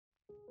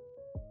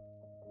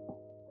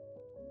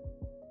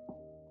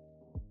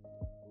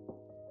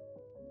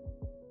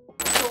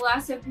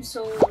last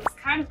episode was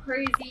kind of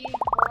crazy.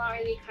 Well, not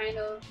really kind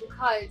of,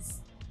 because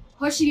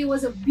Hoshina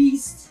was a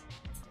beast.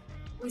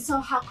 We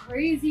saw how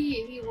crazy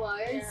he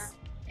was,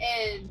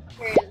 and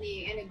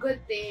apparently, and a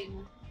good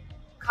thing,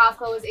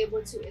 Kafka was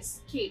able to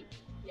escape.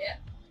 Yeah.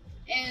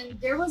 And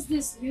there was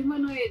this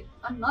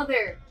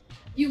another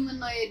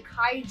humanoid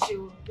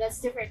kaiju that's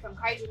different from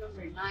kaiju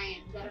number 9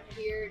 that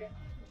appeared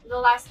in the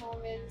last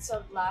moments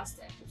of last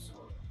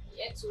episode.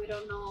 Yeah, so we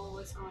don't know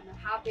what's going to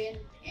happen,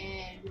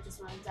 and we just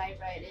want to dive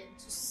right in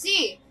to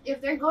see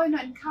if they're going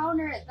to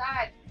encounter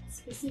that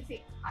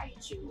specific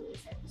kaiju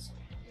this episode.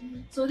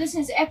 So this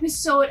is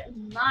episode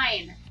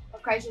 9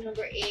 of Kaiju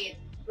number 8,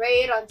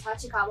 raid on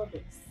Tachikawa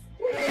base.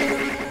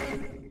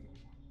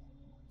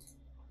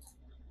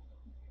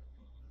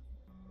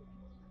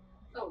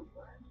 Oh,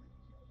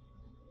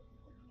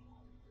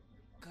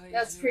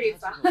 that's pretty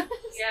fast.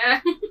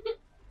 Yeah.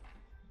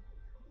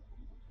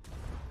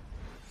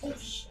 Oh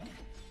shit.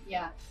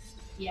 Yeah.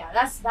 Yeah,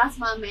 that's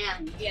my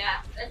man.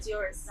 Yeah, that's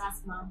yours.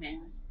 That's my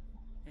man.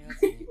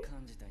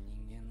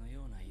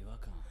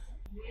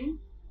 Hmm?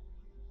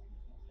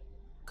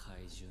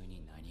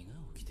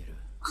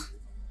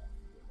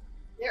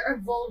 They're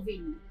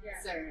evolving,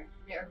 sir.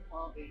 They're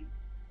evolving.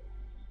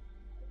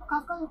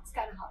 Kafka looks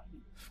kind of hot,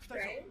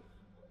 Right?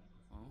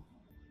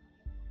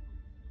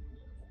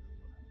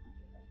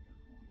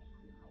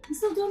 We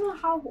still don't know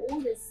how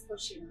old is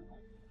Hoshina.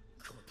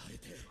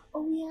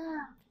 Oh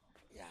yeah.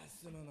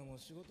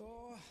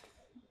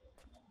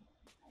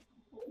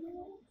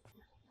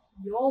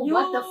 Yo,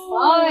 what the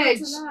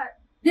fudge?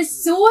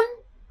 This soon?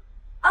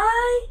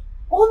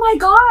 Oh my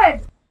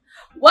god!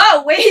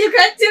 Wow, wait, you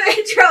got to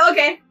intro.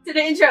 Okay, to the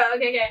intro.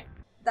 Okay.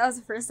 That was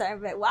the first time,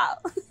 but wow.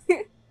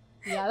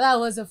 Yeah, that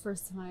was the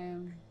first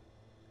time.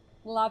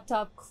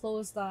 Laptop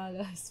closed on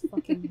us.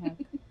 Fucking heck.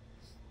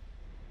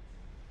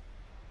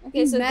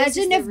 Okay, so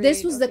imagine if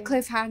this was the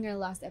cliffhanger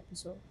last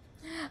episode.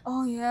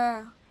 Oh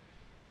yeah.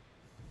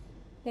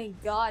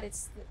 Thank God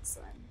it's this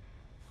one.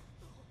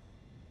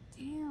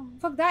 Damn.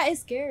 Fuck, that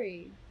is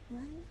scary.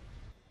 Right?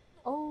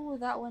 Oh,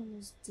 that one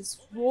was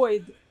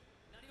destroyed.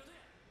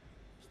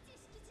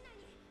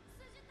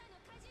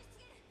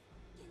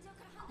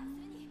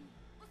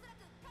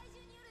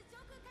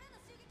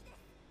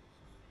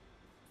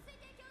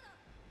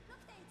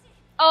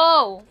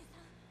 Oh!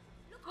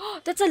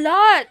 That's a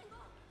lot!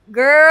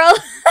 Girl!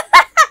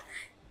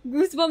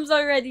 Goosebumps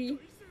already.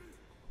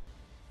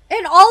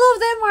 And all of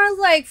them are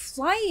like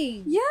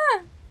flying.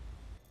 Yeah!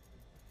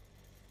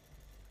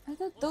 I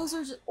thought those were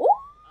just. Oh!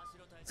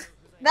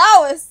 That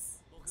was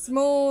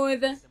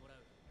smooth.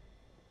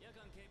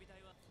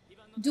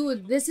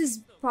 Dude, this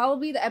is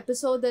probably the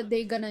episode that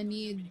they're gonna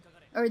need,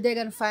 or they're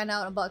gonna find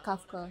out about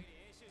Kafka.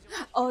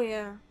 Oh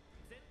yeah.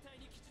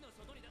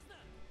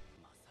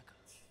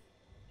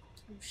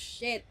 Oh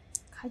shit.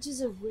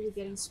 Kaijus are really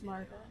getting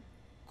smarter.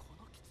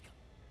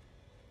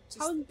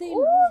 How did they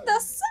Ooh, know? the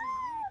sound!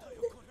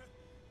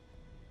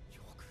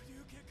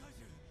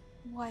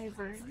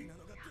 Wyvern.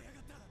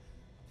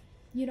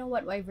 You know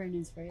what wyvern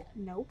is, right?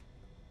 Nope.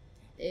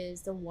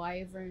 Is the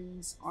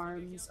wyvern's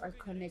arms are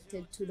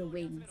connected to the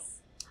wings.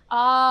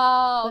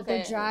 Oh, But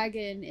the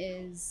dragon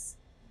is...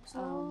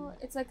 So,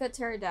 it's like a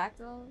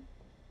pterodactyl?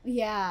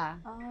 yeah.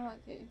 Oh,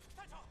 okay.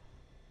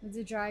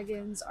 The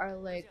dragons are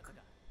like...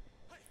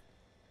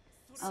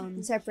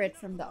 separate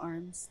from the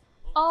arms.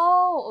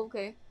 Oh,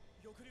 okay.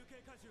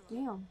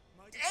 Damn.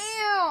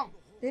 Damn!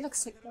 They look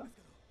sick though.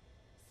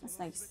 That's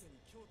nice.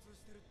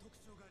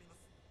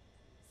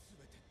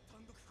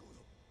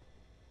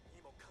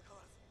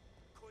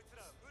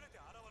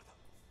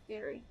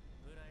 Scary.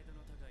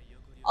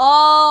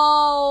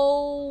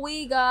 Oh,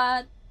 we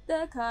got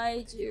the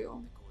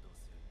kaiju.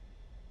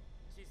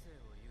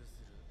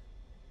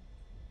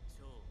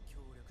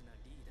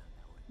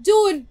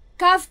 Dude,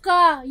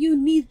 Kafka, you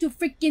need to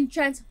freaking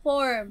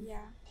transform.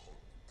 Yeah.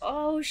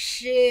 Oh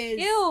shit.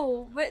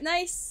 Ew, but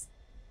nice.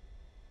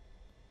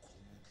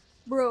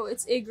 Bro,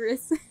 it's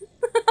Igris.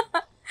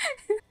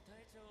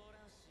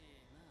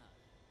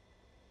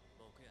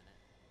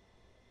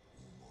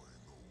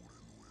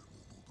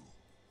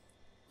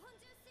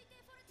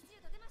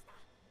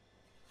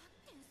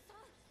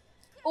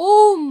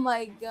 Oh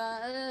my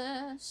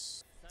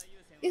gosh.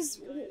 Is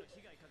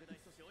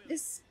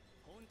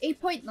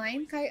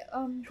 8.9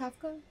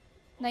 Kafka?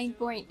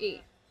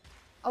 9.8.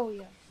 Oh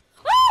yeah.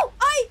 Oh!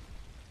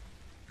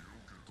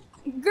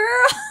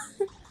 Girl!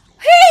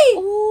 Hey!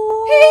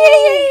 Ooh.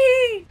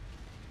 Hey!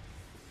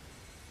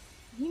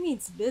 He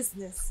means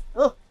business.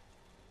 Oh.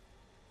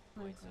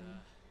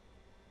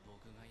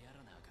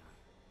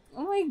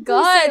 Oh my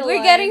god, we're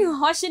alive. getting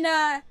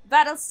Hoshina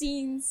battle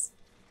scenes.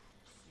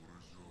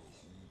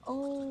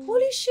 Oh.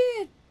 Holy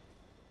shit!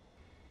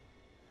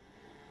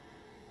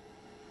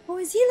 Oh,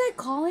 is he like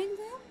calling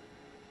them?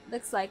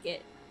 Looks like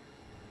it.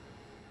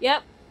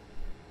 Yep.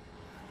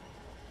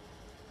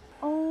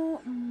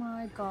 Oh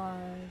my gosh.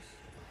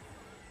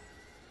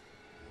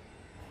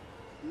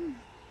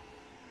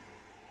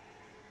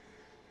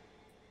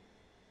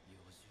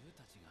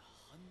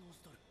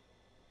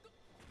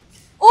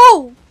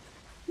 Oh!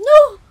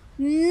 No!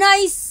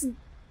 Nice!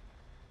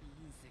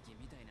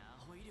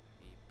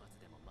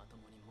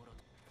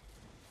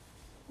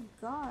 Oh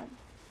god.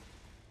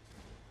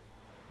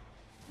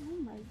 Oh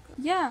my god.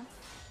 Yeah.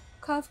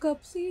 Kafka,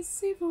 please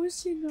save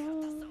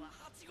Hoshina.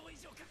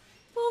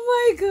 Oh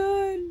my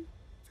god.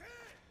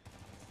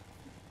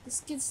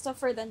 This kid's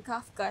tougher than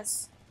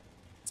Kafka's.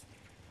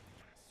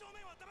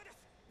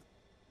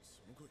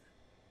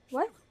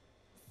 What?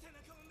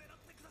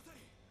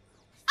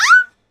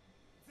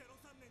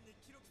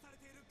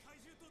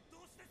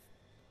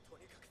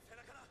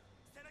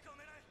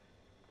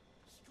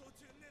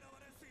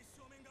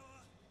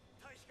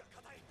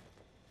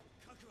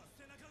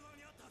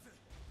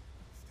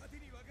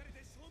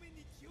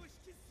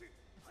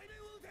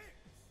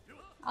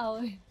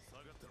 Oh,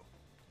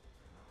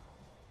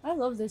 I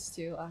love this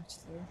too,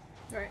 actually.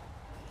 Right.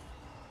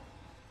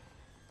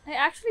 I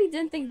actually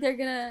didn't think they're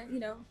gonna, you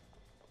know,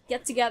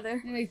 get together.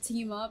 And like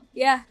team up.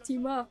 Yeah,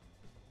 team up.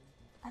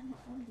 I don't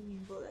know the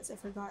green bullets, I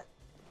forgot.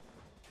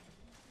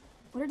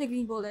 What are the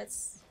green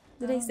bullets?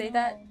 Did they say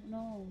that?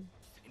 No.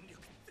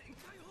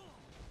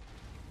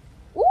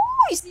 Ooh,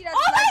 you see that?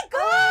 Oh my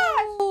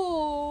god!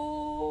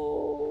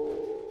 Oh.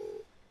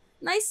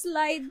 Nice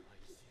slide.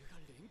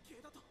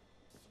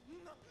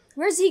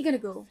 Where's he gonna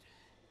go?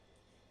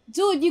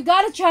 Dude, you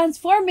gotta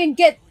transform and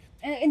get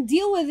and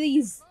deal with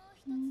these.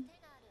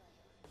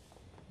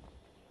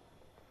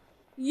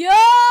 Yo!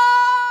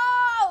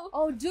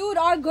 Oh, dude,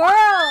 our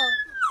girl.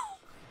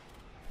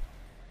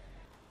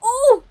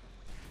 Oh!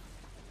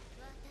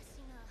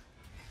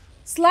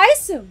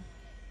 Slice him.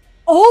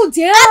 Oh,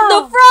 damn. At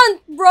the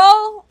front,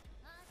 bro!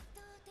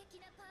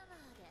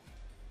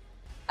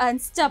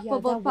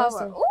 Unstoppable Yeah, that was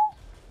power. a- Ooh!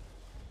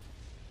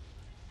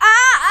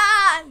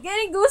 Ah! I'm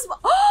getting goosebumps.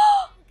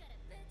 Oh!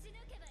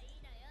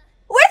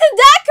 Where did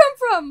that come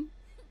from?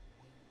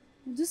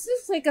 This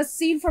is like a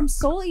scene from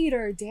Soul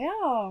Eater.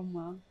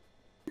 Damn.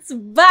 It's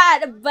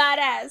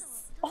badass.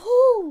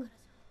 Oh.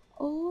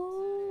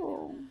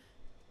 Oh.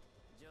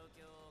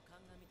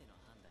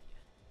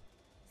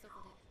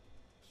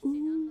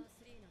 Ooh.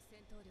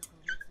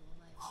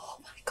 Oh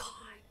my god.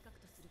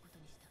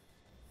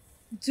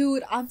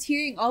 Dude, I'm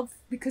tearing up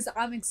because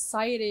I'm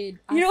excited.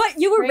 You know what?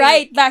 You were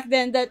right back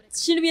then that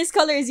Shinobi's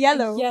color is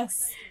yellow.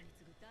 Yes.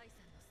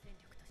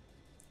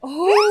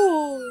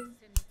 Oh.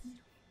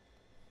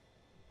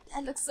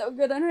 That looks so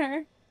good on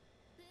her.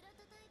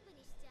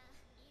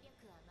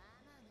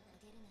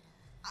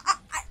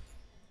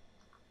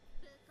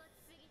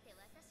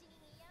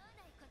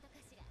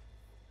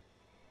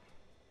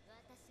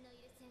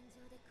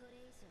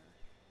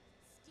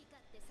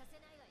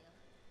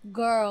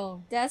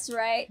 Girl. That's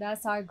right.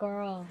 That's our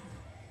girl.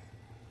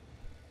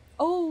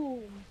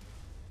 Oh.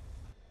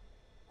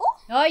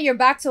 Oh, your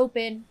back's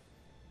open.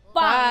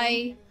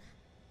 Bye.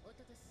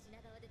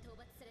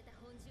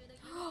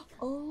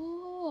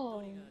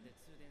 Oh.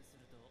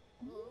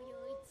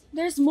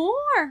 There's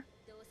more.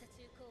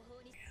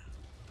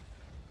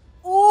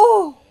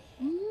 Oh.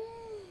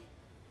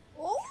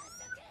 Oh.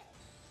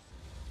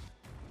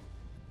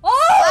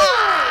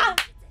 Oh.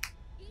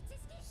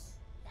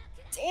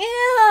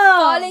 Damn.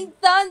 Falling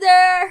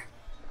thunder.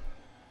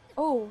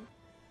 Oh.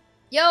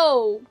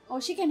 Yo. Oh,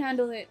 she can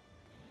handle it.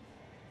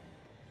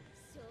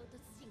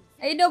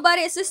 Ain't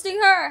nobody assisting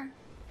her.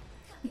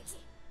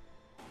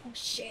 Oh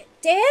shit.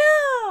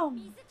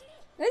 Damn.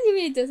 What do you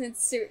mean it doesn't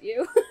suit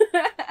you?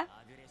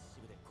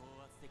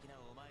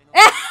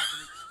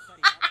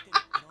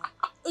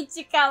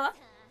 Tachikawa.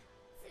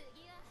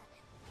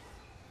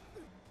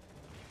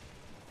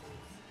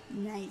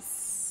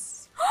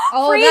 Nice.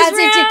 Oh, Freeze that's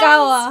rounds!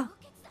 Tachikawa.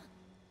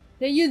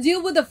 Then you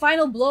deal with the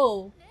final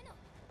blow.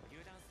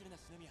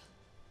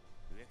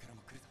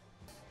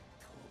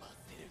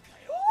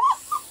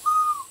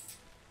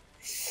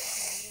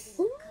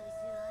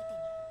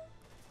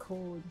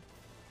 Cold.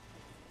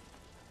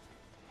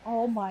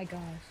 Oh my gosh.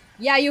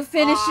 Yeah, you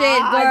finish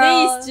it,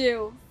 girl. These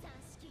two.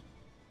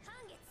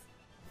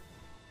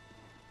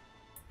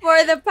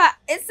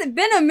 It's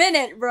been a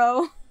minute,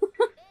 bro.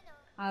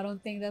 I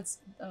don't think that's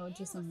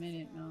just a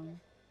minute now.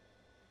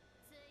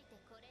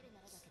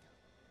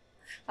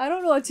 I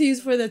don't know what to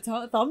use for the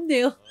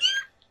thumbnail.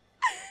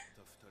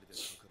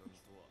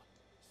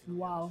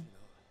 Wow.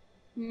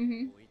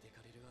 Mm-hmm.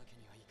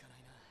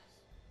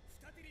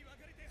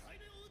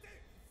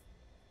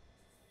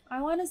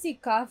 I want to see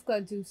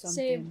Kafka do something.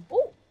 Same.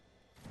 Oh.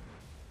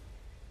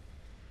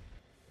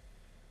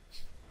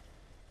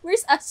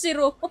 Where's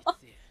Ashiro?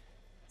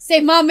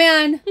 Save my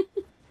man.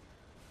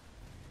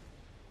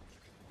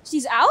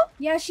 She's out?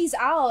 Yeah, she's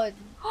out.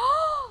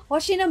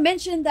 Hoshina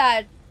mentioned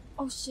that.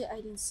 Oh shit, I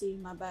didn't see.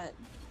 My bad.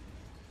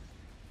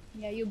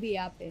 Yeah, you'll be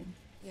yapping.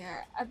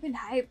 Yeah, I've been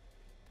hyped.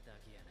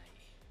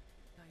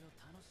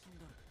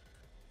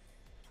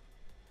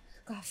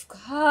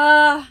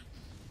 Kafka.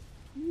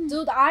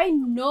 Dude, I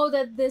know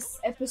that this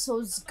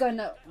episode's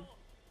gonna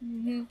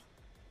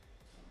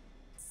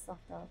suck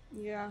up.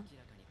 Yeah.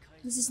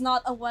 This is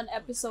not a one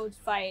episode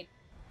fight.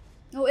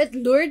 Oh, it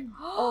lured.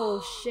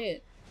 Oh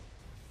shit.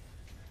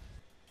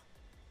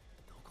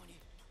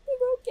 He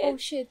broke Oh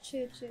it. shit.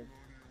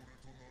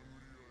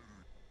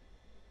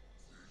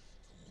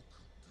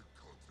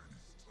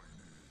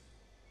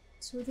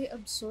 So they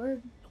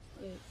absorb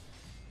it.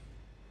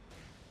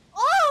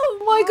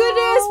 Oh my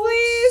goodness,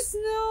 please!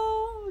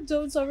 No!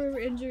 Don't suffer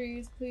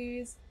injuries,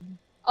 please.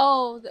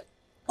 Oh, the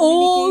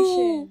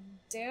Communication.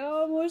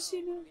 Damn,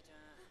 Hoshina.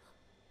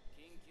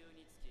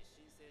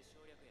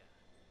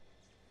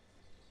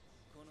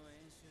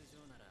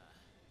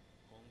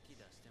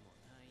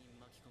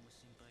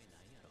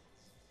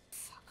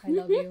 I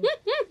love you.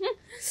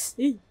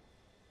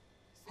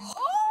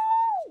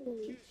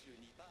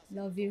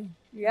 Love you.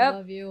 Yep.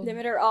 Love you.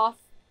 Limiter off.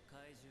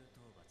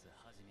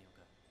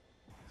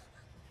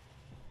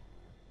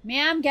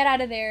 Ma'am, get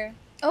out of there.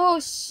 Oh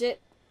shit.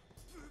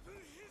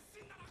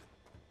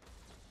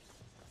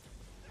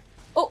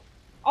 Oh.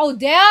 Oh,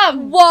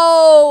 damn!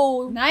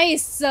 Whoa!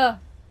 Nice!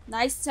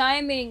 Nice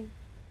timing.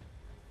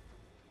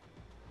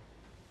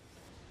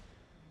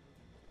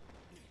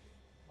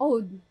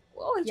 Oh,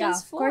 Whoa, it yeah, of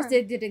transformed. course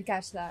they didn't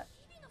catch that.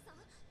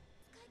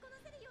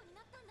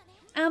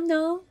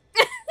 No.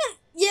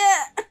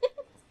 Yeah.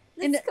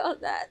 And Let's call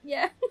that.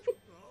 Yeah.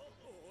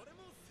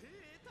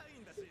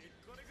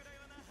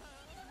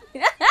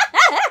 Good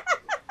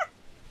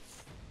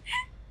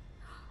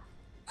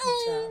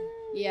job.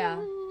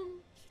 Yeah.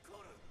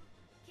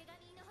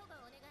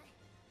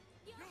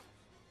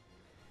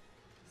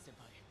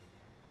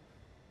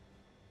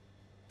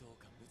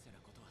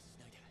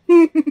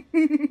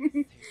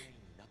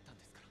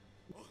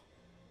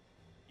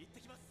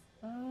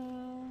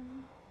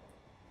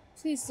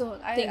 Please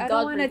don't. I Thank don't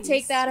God want for to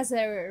take these. that as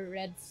a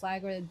red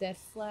flag or a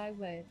death flag,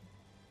 but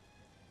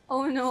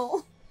Oh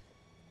no.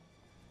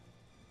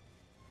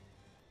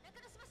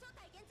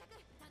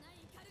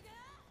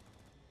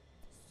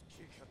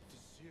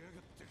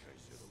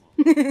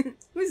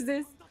 Who's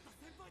this?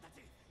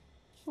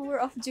 Oh,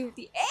 we're off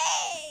duty.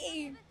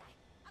 Hey!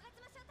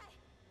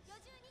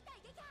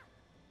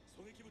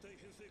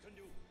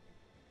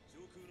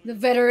 the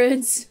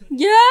veterans.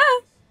 Yeah!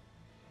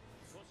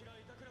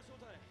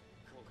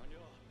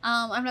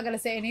 I'm not gonna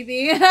say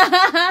anything.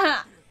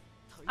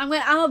 I'm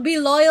gonna be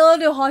loyal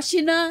to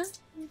Hoshina.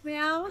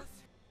 Ma'am.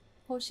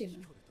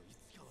 Hoshina.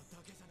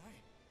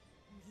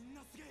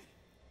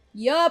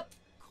 Yup.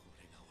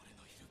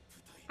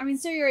 I mean,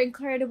 sir, you're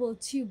incredible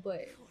too,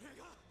 but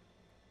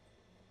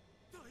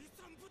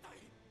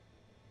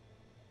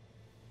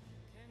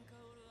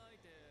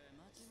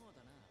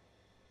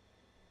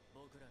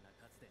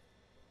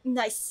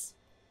Nice.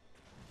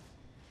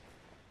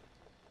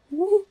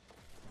 Woo.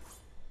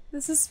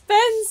 The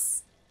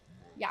suspense!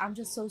 yeah, I'm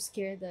just so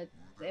scared that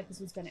the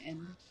episode's gonna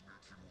end.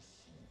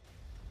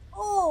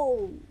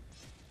 Oh!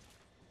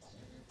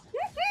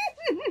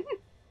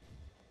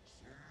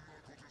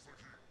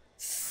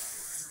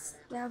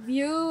 The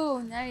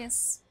view!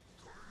 Nice.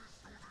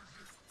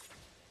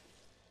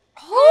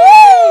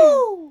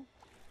 Oh!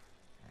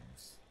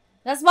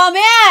 That's my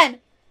man!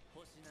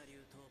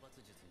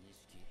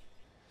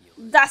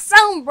 The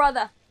sound,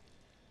 brother!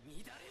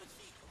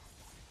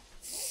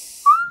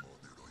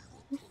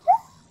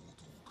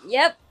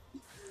 Yep.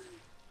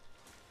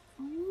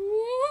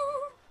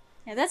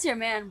 Yeah, that's your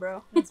man,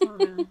 bro. That's my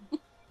man.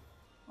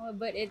 Oh,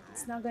 but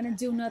it's not gonna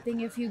do nothing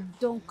if you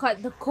don't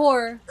cut the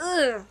core.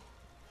 Ugh.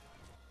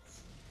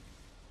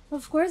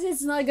 Of course,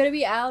 it's not gonna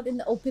be out in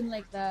the open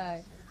like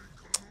that.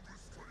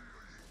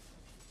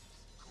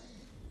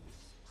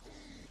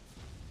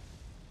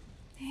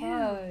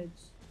 Damn. Fudge.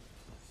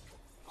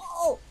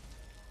 Oh!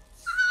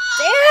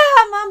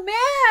 Damn,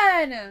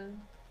 my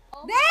man!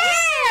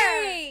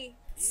 There!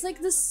 It's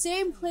like the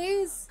same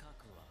place.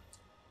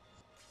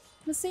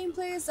 The same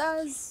place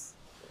as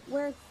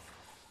where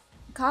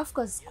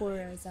Kafka's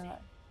core is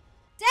at.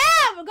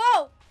 Damn!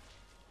 Go!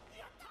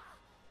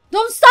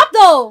 Don't stop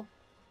though!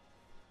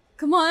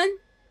 Come on.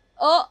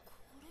 Oh.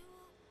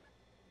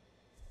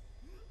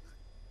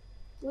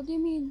 What do you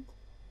mean?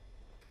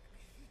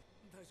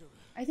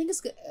 I think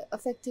it's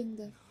affecting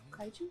the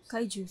kaijus.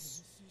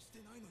 Kaijus.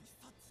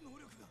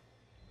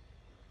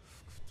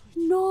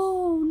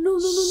 No, no, no, no,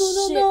 no,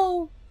 no, Shit.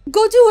 no.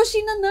 Go to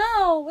Hoshina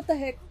now. What the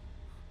heck?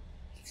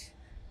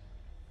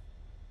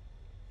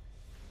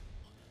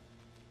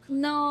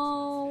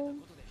 No.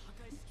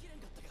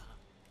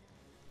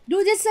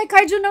 Dude, it's like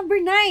Kaiju number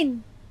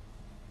 9.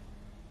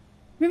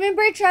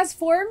 Remember it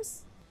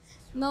transforms?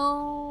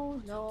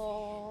 No.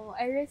 No.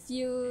 I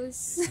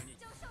refuse.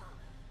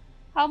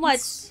 How much?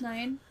 It's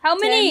 9. How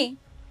many?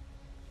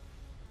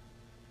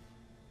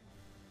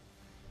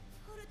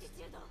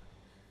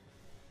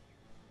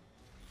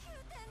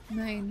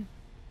 9.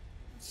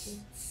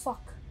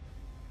 Fuck.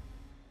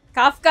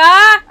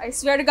 Kafka! I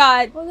swear to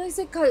God. Oh, that's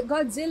like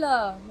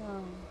Godzilla.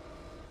 No.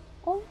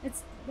 Oh,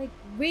 it's like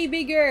way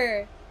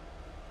bigger.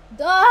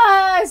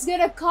 Duh, it's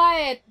gonna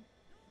cut.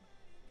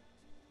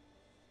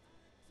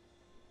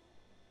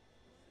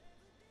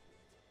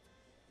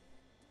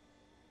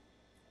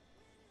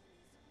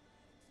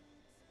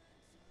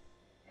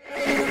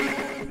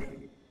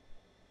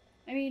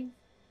 I mean,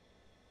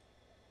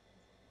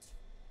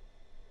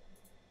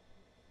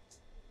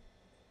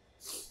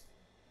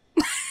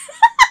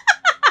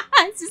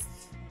 It's just-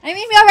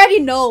 we already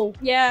know.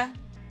 yeah.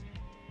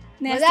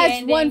 But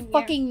that's one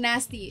fucking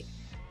nasty.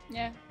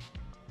 Yeah.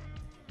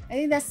 I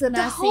think that's the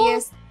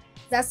nastiest.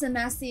 That's the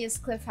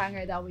nastiest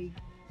cliffhanger that we.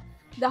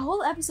 The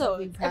whole episode.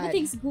 we've had.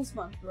 Everything's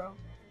goosebumps, bro.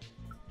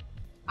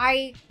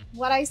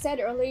 What I said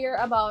earlier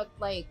about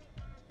like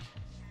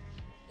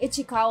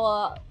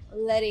Ichikawa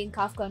letting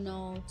Kafka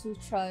know to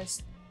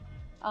trust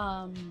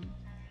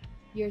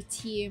your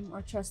team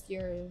or trust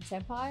your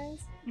senpais.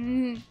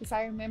 If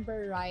I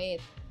remember right,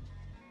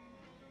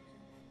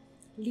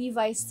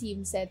 Levi's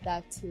team said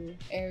that to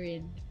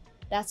Eren.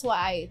 That's why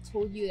I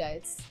told you that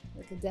it's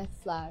like a death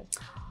flag.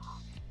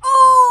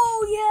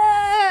 Oh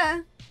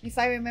yeah. If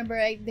I remember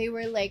right, they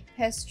were like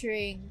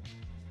pestering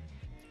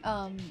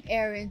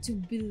Eren to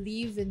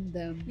believe in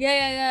them.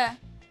 Yeah.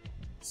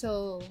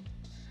 So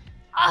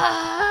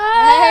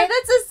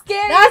that's a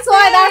scary That's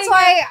thing.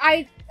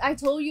 why I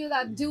told you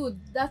that, dude.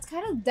 That's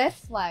kind of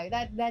death flag.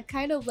 That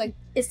kind of like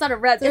It's not a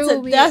red. It's threw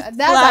a me. death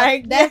That's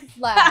flag. a death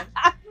flag.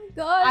 Oh my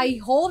god. I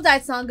hope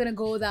that's not gonna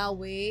go that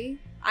way.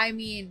 I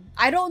mean,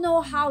 I don't know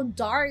how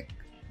dark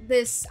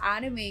this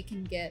anime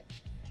can get.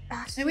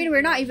 Actually, I mean,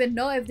 we're not even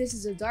know if this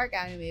is a dark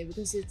anime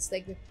because it's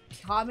like the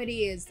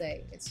comedy is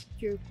like it's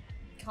pure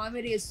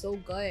comedy is so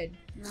good.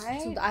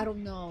 right. So I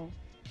don't know.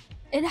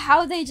 And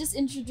how they just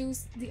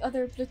introduced the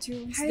other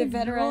platoons, the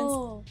veterans.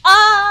 know.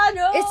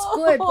 No, It's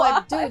good,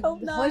 but I dude,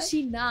 hope not.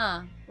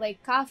 Hoshina,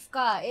 like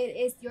Kafka, it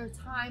is your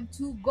time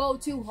to go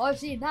to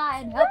Hoshina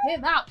and help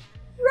him out.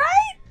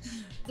 Right?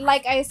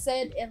 Like I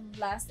said in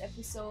last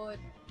episode,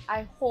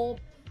 I hope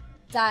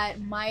that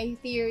my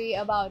theory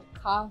about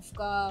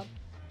Kafka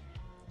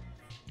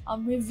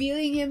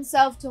revealing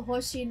himself to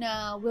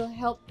Hoshina will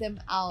help them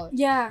out.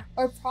 Yeah.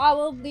 Or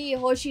probably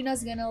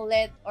Hoshina's gonna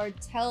let or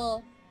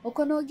tell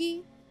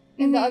Okonogi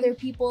and the other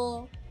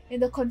people in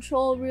the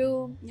control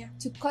room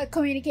to cut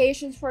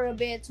communications for a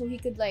bit so he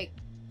could like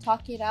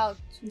talk it out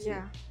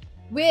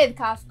with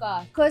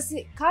Kafka. Because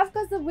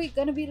Kafka's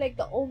gonna be like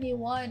the only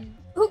one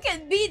Who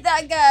can beat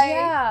that guy?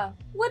 Yeah.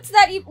 What's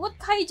that? What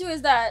kaiju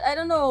is that? I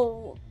don't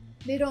know.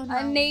 They don't know.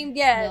 Unnamed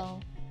yet. No.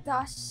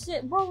 That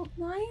shit, bro.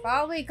 9?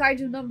 Probably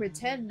Kaiju number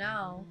 10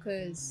 now,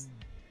 because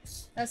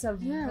that's a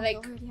Yeah,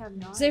 like we already have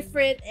 9.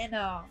 different and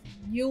a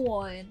new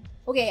one.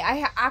 Okay,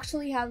 I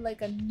actually have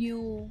like a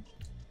new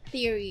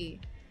theory.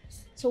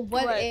 So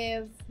what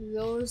if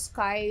those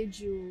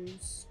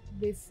kaijus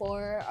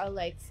before are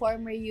like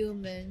former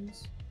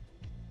humans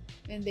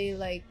and they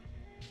like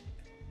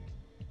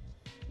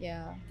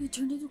They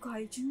turned into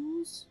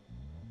kaijus?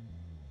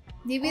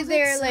 maybe Oh,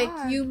 they're that's like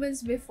sad.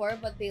 humans before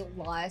but they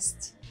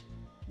lost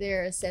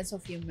their sense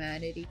of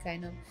humanity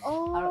kind of.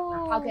 Oh. I don't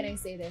know, how can I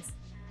say this?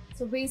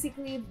 So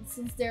basically,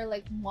 since they're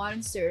like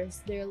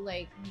monsters, they're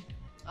like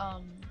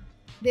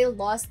they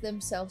lost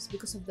themselves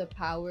because of the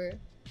power.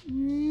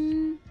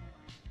 Mm.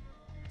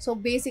 So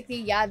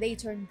basically, they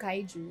turn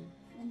kaiju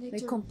And they like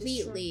turned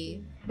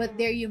completely, destructive. but Yeah.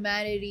 their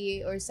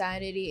humanity or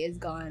sanity is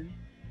gone.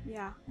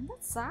 Yeah, and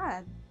that's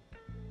sad.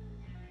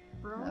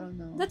 Bro. I don't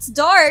know. That's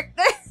dark.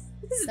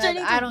 This is That-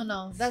 turning I to- don't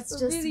know. That's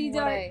just really what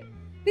dark.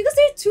 because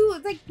they're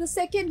two, like the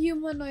second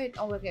humanoid.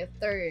 Oh, okay,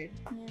 third.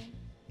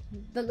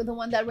 Yeah. The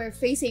one that we're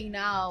facing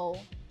now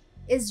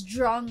is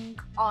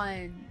drunk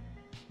on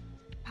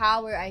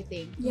power, I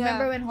think. Yeah,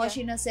 Remember when yeah.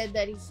 Hoshina said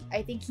that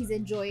I think he's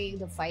enjoying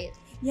the fight.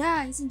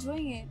 Yeah, he's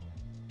enjoying it.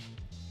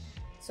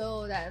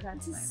 So that's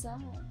This is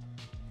fine. sad.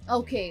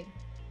 Okay.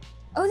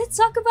 Oh, let's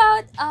talk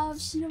about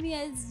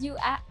Shinomiya's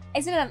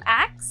is it an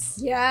axe?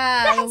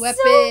 Yeah, the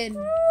That's so weapon.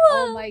 cool.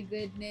 Oh my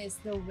goodness,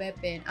 the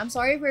weapon. I'm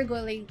sorry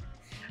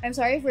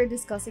if we're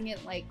discussing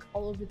it like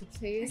all over the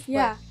place.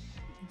 Yeah.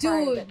 But,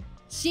 dude,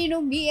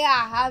 Shinomiya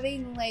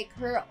having like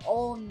her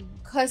own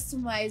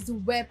customized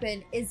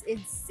weapon is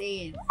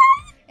insane.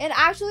 And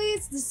actually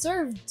it's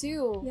deserved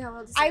too. Yeah,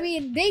 well, I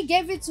mean, they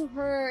gave it to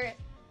her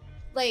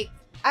like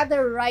at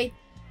the right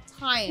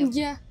time.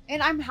 yeah.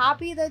 And I'm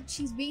happy that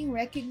she's being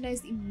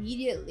recognized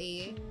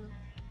immediately.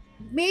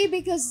 Maybe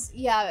because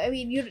I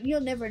mean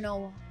you'll never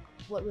know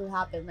what will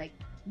happen, like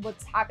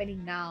what's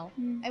happening now.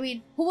 Mm. I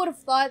mean, who would have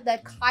thought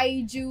that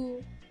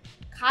kaijus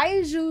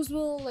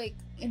will like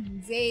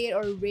invade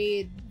or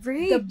raid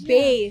the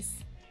base,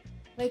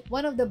 like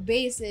one of the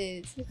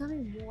bases.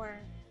 Becoming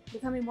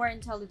more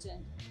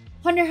intelligent.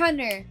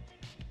 Hunter,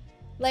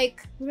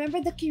 like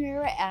remember the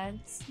Chimera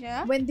ants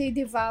Yeah. when they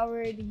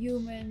devoured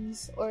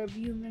humans or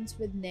humans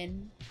with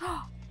Nen?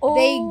 Oh.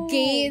 They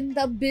gain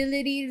the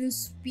ability to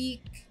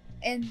speak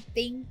and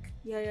think.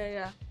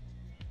 Yeah.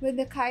 When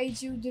the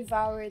kaiju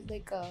devoured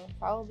like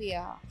probably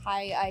a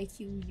high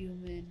IQ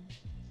human,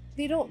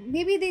 they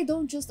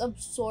don't just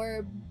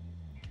absorb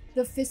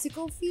the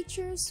physical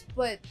features,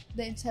 but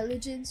the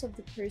intelligence of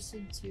the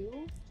person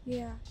too.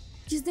 Yeah.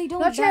 Just they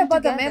don't. Not sure band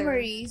about the together.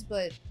 memories,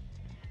 but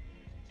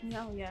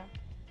No, yeah.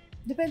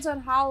 depends on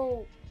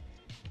how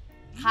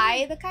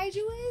high the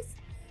kaiju is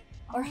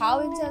or how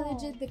Oh.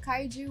 intelligent the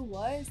kaiju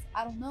was.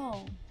 I don't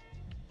know.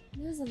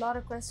 There's a lot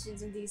of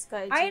questions in these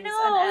kaijus. I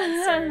know.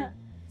 Unanswered.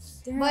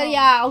 But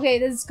yeah, okay,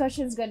 the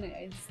discussion's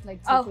it's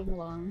like taking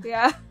long.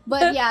 Yeah.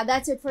 But yeah,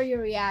 that's it for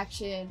your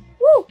reaction.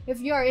 Woo! Woo! If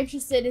you are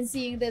interested in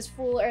seeing this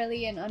full,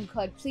 early, and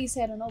uncut, please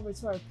head on over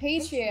to our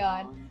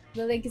Patreon.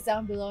 The link is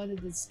down below in the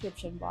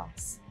description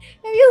box.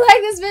 If you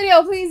like this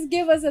video, please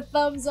give us a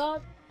thumbs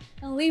up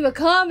and leave a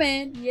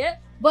comment.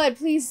 Yep. But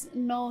please,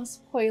 no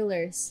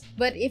spoilers.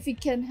 But if you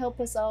can help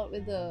us out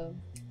with the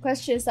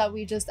questions that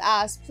we just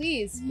asked,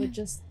 please. But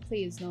just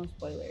please, no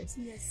spoilers.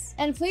 Yes.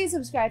 And please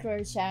subscribe to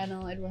our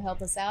channel. It will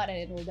help us out, and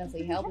it will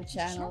definitely help the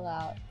channel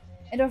out.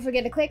 And don't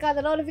forget to click on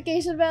the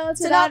notification bell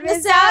to not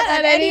miss out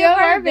on any of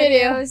our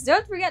videos.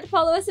 Don't forget to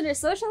follow us on our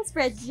social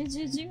spread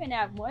and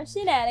have more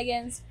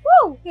shenanigans.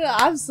 Woo! Yeah,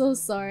 I'm so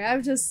sorry.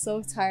 I'm just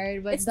so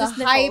tired. But It's the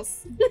the hype,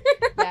 sniffles.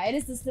 yeah, it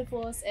is the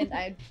sniffles, and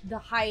the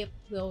hype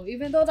though.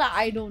 Even though that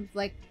I don't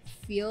like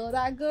feel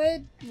that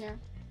good, Yeah.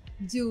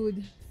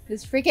 dude,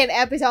 this freaking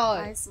episode.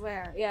 I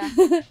swear. Yeah.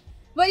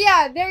 But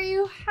yeah, there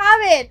you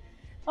have it.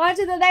 On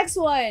to the next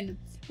one.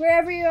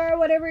 Wherever you are,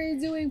 whatever you're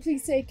doing,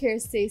 please take care,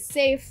 stay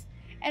safe,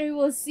 and we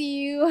will see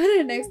you in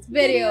the next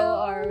video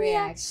or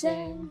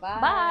reaction. Bye.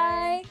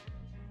 Bye.